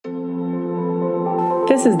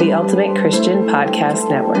This is the Ultimate Christian Podcast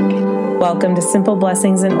Network. Welcome to Simple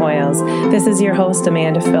Blessings and Oils. This is your host,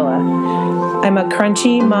 Amanda Filla. I'm a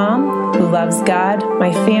crunchy mom who loves God,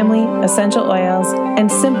 my family, essential oils,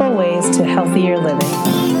 and simple ways to healthier living.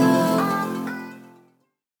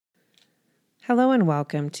 Hello and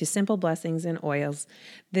welcome to Simple Blessings and Oils.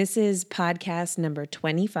 This is podcast number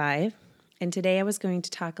 25. And today I was going to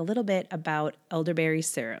talk a little bit about elderberry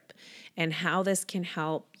syrup and how this can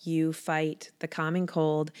help you fight the common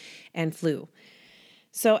cold and flu.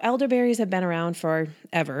 So elderberries have been around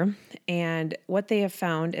forever, and what they have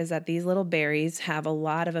found is that these little berries have a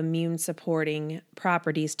lot of immune supporting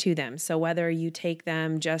properties to them. So whether you take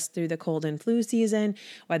them just through the cold and flu season,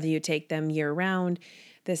 whether you take them year round,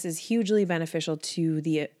 this is hugely beneficial to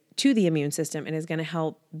the immune system and is going to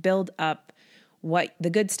help build up the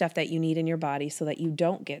good stuff that you need in your body so that you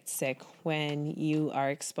don't get sick when you are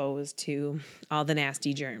exposed to all the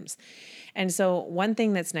nasty germs. And so one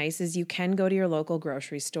thing that's nice is you can go to your local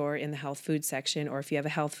grocery store in the health food section, or if you have a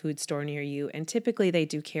health food store near you, and typically they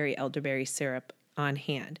do carry elderberry syrup on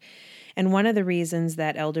hand. And one of the reasons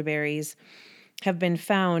that elderberries have been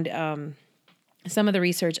found, some of the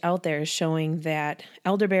research out there is showing that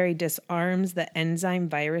elderberry disarms the enzyme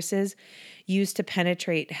viruses used to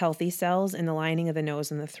penetrate healthy cells in the lining of the nose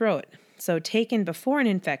and the throat. So taken before an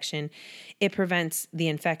infection, it prevents the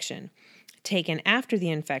infection. Taken after the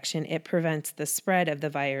infection, it prevents the spread of the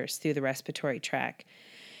virus through the respiratory tract.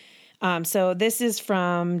 So this is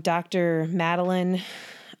from Dr. Madeline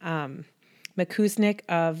Makusnik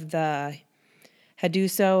of the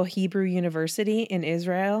Hadassah Hebrew University in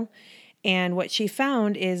Israel. And what she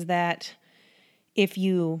found is that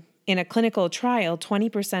in a clinical trial,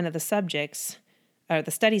 20% of the subjects, or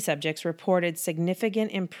the study subjects, reported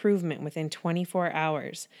significant improvement within 24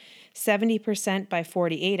 hours, 70% by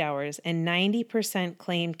 48 hours, and 90%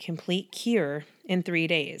 claimed complete cure in 3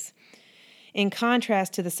 days. In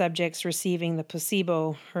contrast to the subjects receiving the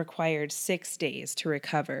placebo required 6 days to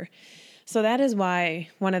recover. So that is why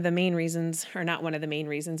one of the main reasons, or not one of the main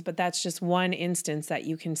reasons, but that's just one instance that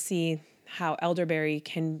you can see how elderberry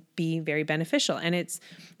can be very beneficial. And it's,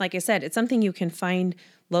 like I said, it's something you can find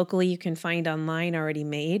locally, you can find online already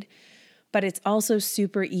made, but it's also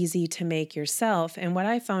super easy to make yourself. And what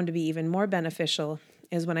I found to be even more beneficial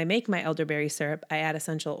is when I make my elderberry syrup, I add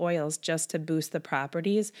essential oils just to boost the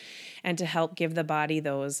properties and to help give the body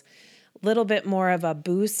those little bit more of a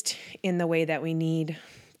boost in the way that we need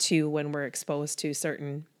to when we're exposed to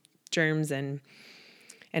certain germs and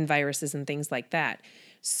viruses and things like that.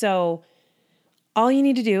 So all you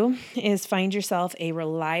need to do is find yourself a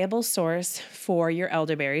reliable source for your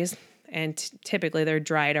elderberries. And typically they're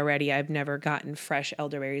dried already. I've never gotten fresh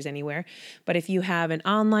elderberries anywhere. But if you have an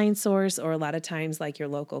online source, or a lot of times like your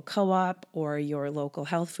local co-op or your local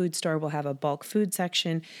health food store will have a bulk food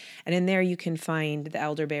section. And in there you can find the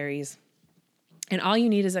elderberries. And all you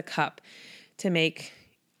need is a cup to make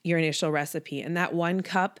your initial recipe. And that 1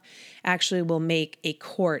 cup actually will make a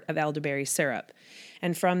quart of elderberry syrup.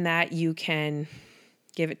 And from that, you can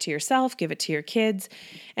give it to yourself, give it to your kids.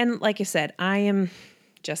 And like I said, I am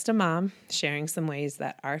just a mom sharing some ways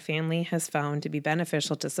that our family has found to be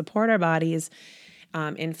beneficial to support our bodies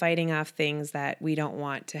in fighting off things that we don't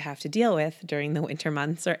want to have to deal with during the winter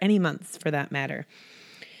months, or any months for that matter.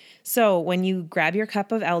 So when you grab your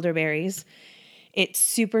cup of elderberries, it's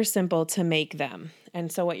super simple to make them. And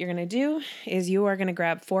so what you're going to do is you are going to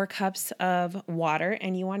grab 4 cups of water,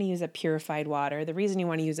 and you want to use a purified water. The reason you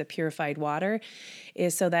want to use a purified water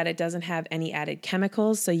is so that it doesn't have any added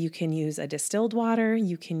chemicals. So you can use a distilled water,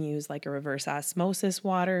 you can use like a reverse osmosis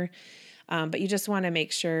water, but you just want to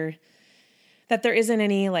make sure that there isn't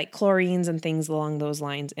any like chlorines and things along those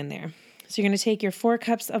lines in there. So you're going to take your 4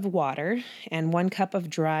 cups of water and 1 cup of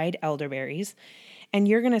dried elderberries, and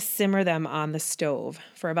you're going to simmer them on the stove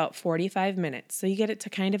for about 45 minutes. So you get it to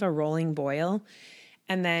kind of a rolling boil,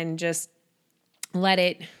 and then just let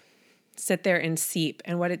it sit there and seep.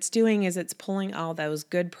 And what it's doing is it's pulling all those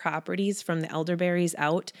good properties from the elderberries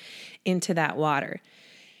out into that water.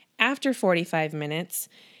 After 45 minutes,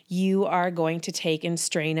 you are going to take and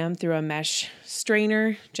strain them through a mesh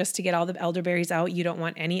strainer just to get all the elderberries out. You don't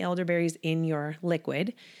want any elderberries in your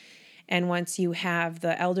liquid. And once you have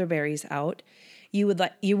the elderberries out, you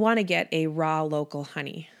want to get a raw local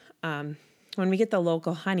honey. When we get the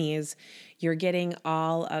local honeys, you're getting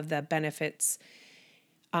all of the benefits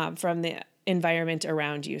from the environment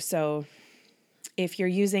around you. So if you're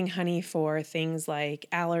using honey for things like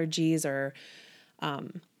allergies or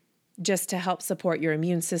just to help support your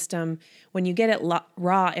immune system, when you get it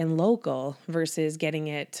raw and local versus getting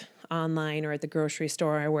it online or at the grocery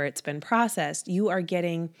store where it's been processed, you are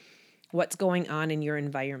getting what's going on in your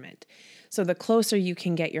environment. So the closer you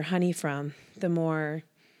can get your honey from, the more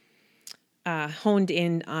honed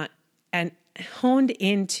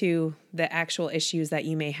into the actual issues that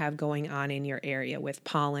you may have going on in your area with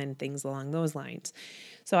pollen, things along those lines.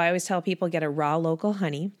 So I always tell people get a raw local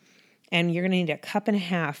honey, and you're going to need 1.5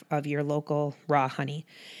 cups of your local raw honey.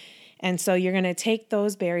 And so you're going to take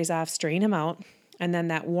those berries off, strain them out, and then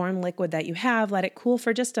that warm liquid that you have, let it cool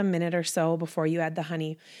for just a minute or so before you add the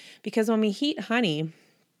honey. Because when we heat honey,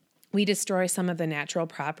 we destroy some of the natural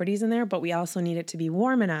properties in there, but we also need it to be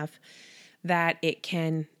warm enough that it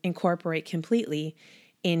can incorporate completely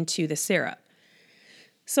into the syrup.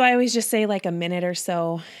 So I always just say like a minute or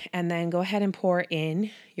so, and then go ahead and pour in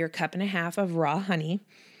your 1.5 cups of raw honey,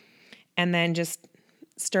 and then just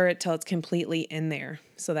stir it till it's completely in there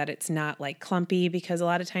so that it's not like clumpy, because a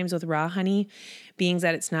lot of times with raw honey, being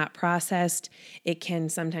that it's not processed, it can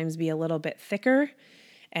sometimes be a little bit thicker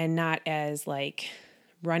and not as like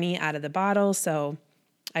runny out of the bottle. So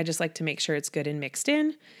I just like to make sure it's good and mixed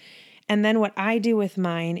in. And then what I do with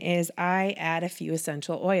mine is I add a few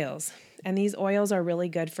essential oils, and these oils are really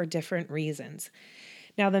good for different reasons.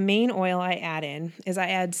 Now, the main oil I add in is I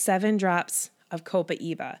add 7 drops of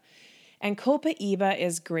Copaiba. And Copaiba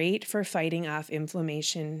is great for fighting off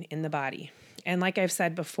inflammation in the body. And like I've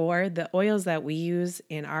said before, the oils that we use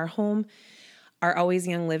in our home are always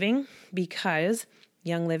Young Living, because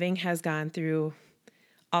Young Living has gone through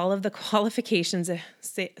all of the qualifications,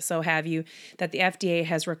 so have you, that the FDA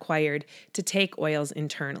has required to take oils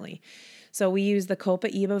internally. So we use the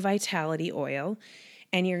Copaiba Vitality Oil,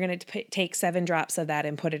 and you're going to take 7 drops of that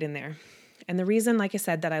and put it in there. And the reason, like I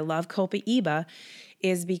said, that I love Copaiba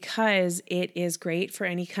is because it is great for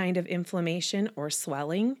any kind of inflammation or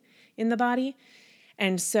swelling in the body.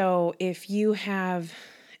 And so if you have,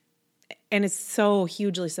 and it's so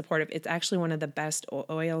hugely supportive, it's actually one of the best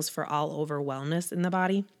oils for all over wellness in the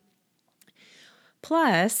body.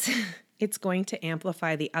 Plus, it's going to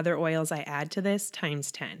amplify the other oils I add to this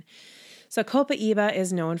times 10. So Copaiba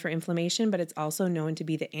is known for inflammation, but it's also known to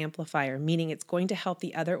be the amplifier, meaning it's going to help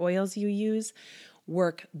the other oils you use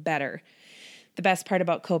work better. The best part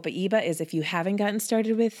about Copaiba is if you haven't gotten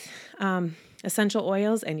started with essential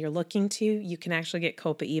oils and you're looking to, you can actually get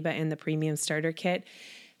Copaiba in the premium starter kit.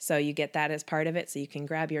 So you get that as part of it. So you can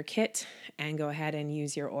grab your kit and go ahead and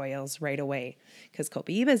use your oils right away because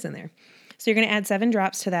Copaiba is in there. So you're going to add 7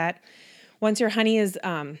 drops to that. Once your honey is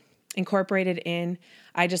incorporated in,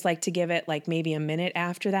 I just like to give it like maybe a minute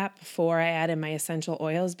after that before I add in my essential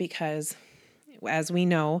oils, because as we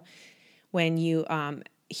know, when you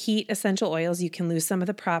heat essential oils, you can lose some of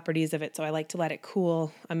the properties of it. So I like to let it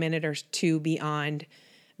cool a minute or 2 beyond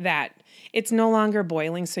that. It's no longer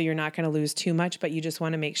boiling, so you're not going to lose too much, but you just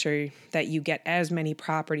want to make sure that you get as many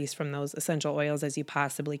properties from those essential oils as you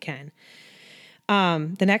possibly can.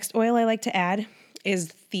 The next oil I like to add is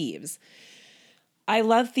Thieves. I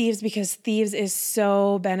love Thieves because Thieves is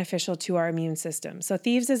so beneficial to our immune system. So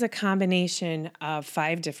Thieves is a combination of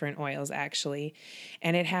 5 different oils, actually,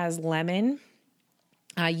 and it has lemon,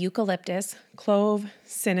 eucalyptus, clove,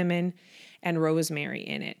 cinnamon, and rosemary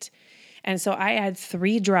in it. And so I add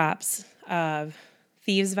 3 drops of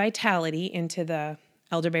Thieves Vitality into the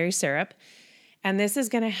elderberry syrup, and this is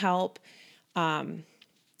going to help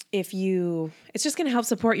it's just going to help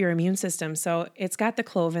support your immune system. So it's got the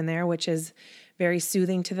clove in there, which is very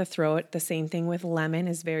soothing to the throat. The same thing with lemon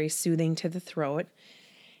is very soothing to the throat.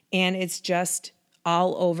 And it's just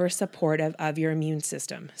all over supportive of your immune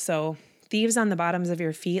system. So Thieves on the bottoms of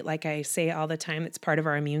your feet, like I say all the time, it's part of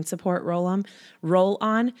our immune support roll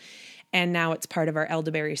on. And now it's part of our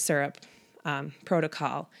elderberry syrup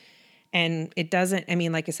protocol. And it doesn't,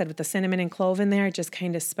 like I said, with the cinnamon and clove in there, it just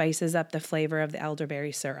kind of spices up the flavor of the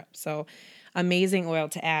elderberry syrup. So amazing oil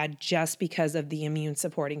to add just because of the immune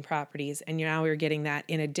supporting properties. And now you're getting that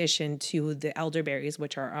in addition to the elderberries,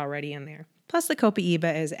 which are already in there. Plus the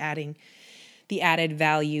Copaiba is adding the added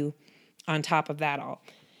value on top of that all.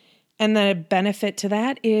 And the benefit to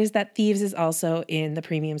that is that Thieves is also in the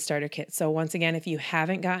premium starter kit. So once again, if you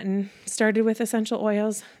haven't gotten started with essential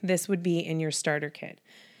oils, this would be in your starter kit.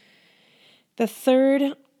 The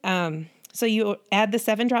third, so you add the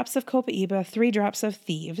 7 drops of Copaiba, 3 drops of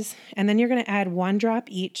Thieves, and then you're going to add 1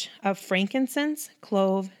 drop each of frankincense,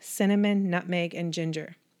 clove, cinnamon, nutmeg, and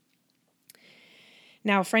ginger.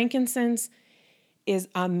 Now, frankincense is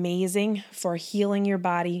amazing for healing your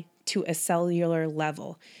body to a cellular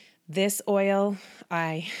level. This oil,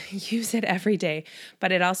 I use it every day,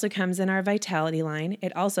 but it also comes in our Vitality line.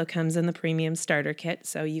 It also comes in the premium starter kit,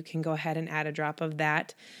 so you can go ahead and add a drop of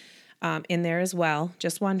that in there as well.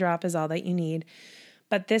 Just 1 drop is all that you need.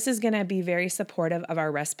 But this is going to be very supportive of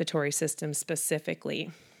our respiratory system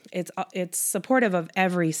specifically. It's supportive of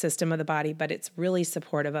every system of the body, but it's really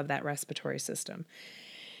supportive of that respiratory system.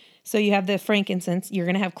 So you have the frankincense. You're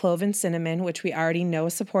going to have clove and cinnamon, which we already know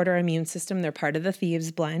support our immune system. They're part of the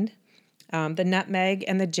thieves blend. The nutmeg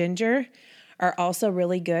and the ginger are also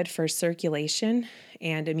really good for circulation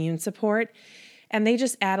and immune support. And they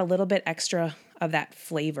just add a little bit extra of that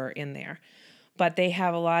flavor in there. But they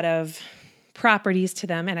have a lot of properties to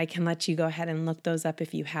them, and I can let you go ahead and look those up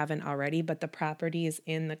if you haven't already. But the properties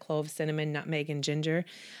in the clove, cinnamon, nutmeg, and ginger,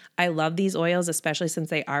 I love these oils, especially since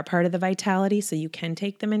they are part of the Vitality, so you can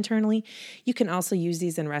take them internally. You can also use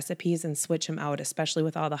these in recipes and switch them out, especially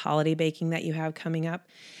with all the holiday baking that you have coming up.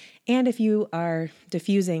 And if you are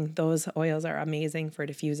diffusing, those oils are amazing for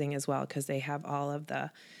diffusing as well, because they have all of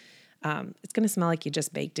the, it's going to smell like you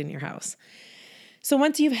just baked in your house. So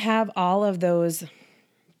once you have all of those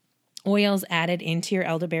oils added into your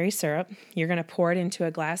elderberry syrup, you're going to pour it into a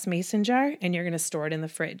glass mason jar and you're going to store it in the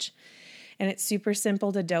fridge. And it's super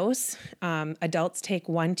simple to dose. Adults take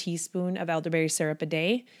 1 teaspoon of elderberry syrup a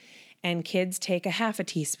day, and kids take a half a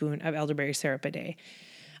teaspoon of elderberry syrup a day.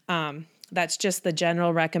 That's just the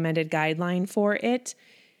general recommended guideline for it.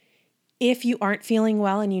 If you aren't feeling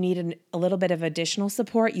well and you need a little bit of additional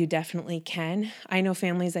support, you definitely can. I know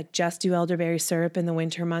families that just do elderberry syrup in the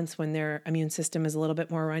winter months when their immune system is a little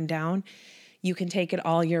bit more run down. You can take it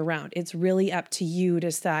all year round. It's really up to you to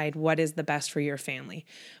decide what is the best for your family.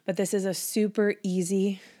 But this is a super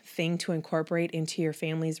easy thing to incorporate into your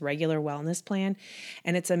family's regular wellness plan.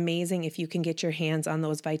 And it's amazing if you can get your hands on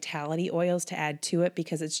those Vitality oils to add to it,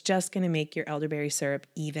 because it's just going to make your elderberry syrup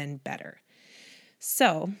even better.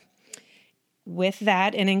 So with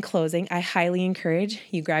that, and in closing, I highly encourage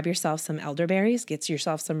you grab yourself some elderberries, get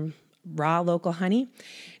yourself some raw local honey,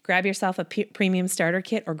 grab yourself a premium starter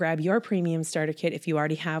kit, or grab your premium starter kit if you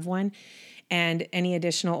already have one, and any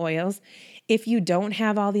additional oils. If you don't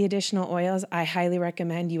have all the additional oils, I highly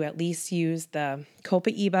recommend you at least use the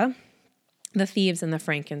Copaiba, the thieves, and the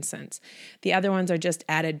frankincense. The other ones are just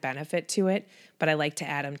added benefit to it, but I like to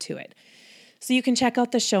add them to it. So you can check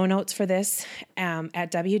out the show notes for this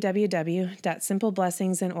at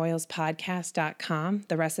www.simpleblessingsandoilspodcast.com.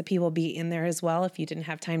 The recipe will be in there as well. If you didn't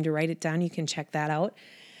have time to write it down, you can check that out.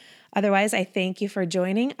 Otherwise, I thank you for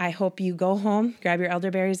joining. I hope you go home, grab your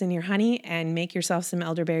elderberries and your honey, and make yourself some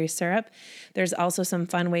elderberry syrup. There's also some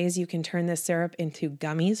fun ways you can turn this syrup into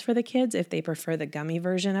gummies for the kids if they prefer the gummy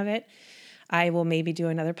version of it. I will maybe do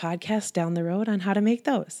another podcast down the road on how to make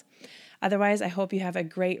those. Otherwise, I hope you have a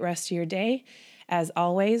great rest of your day. As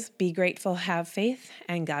always, be grateful, have faith,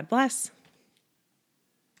 and God bless.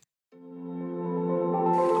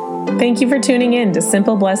 Thank you for tuning in to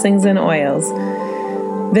Simple Blessings and Oils.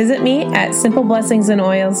 Visit me at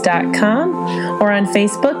simpleblessingsandoils.com or on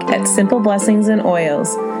Facebook at Simple Blessings and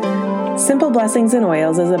Oils. Simple Blessings and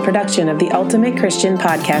Oils is a production of the Ultimate Christian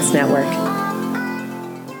Podcast Network.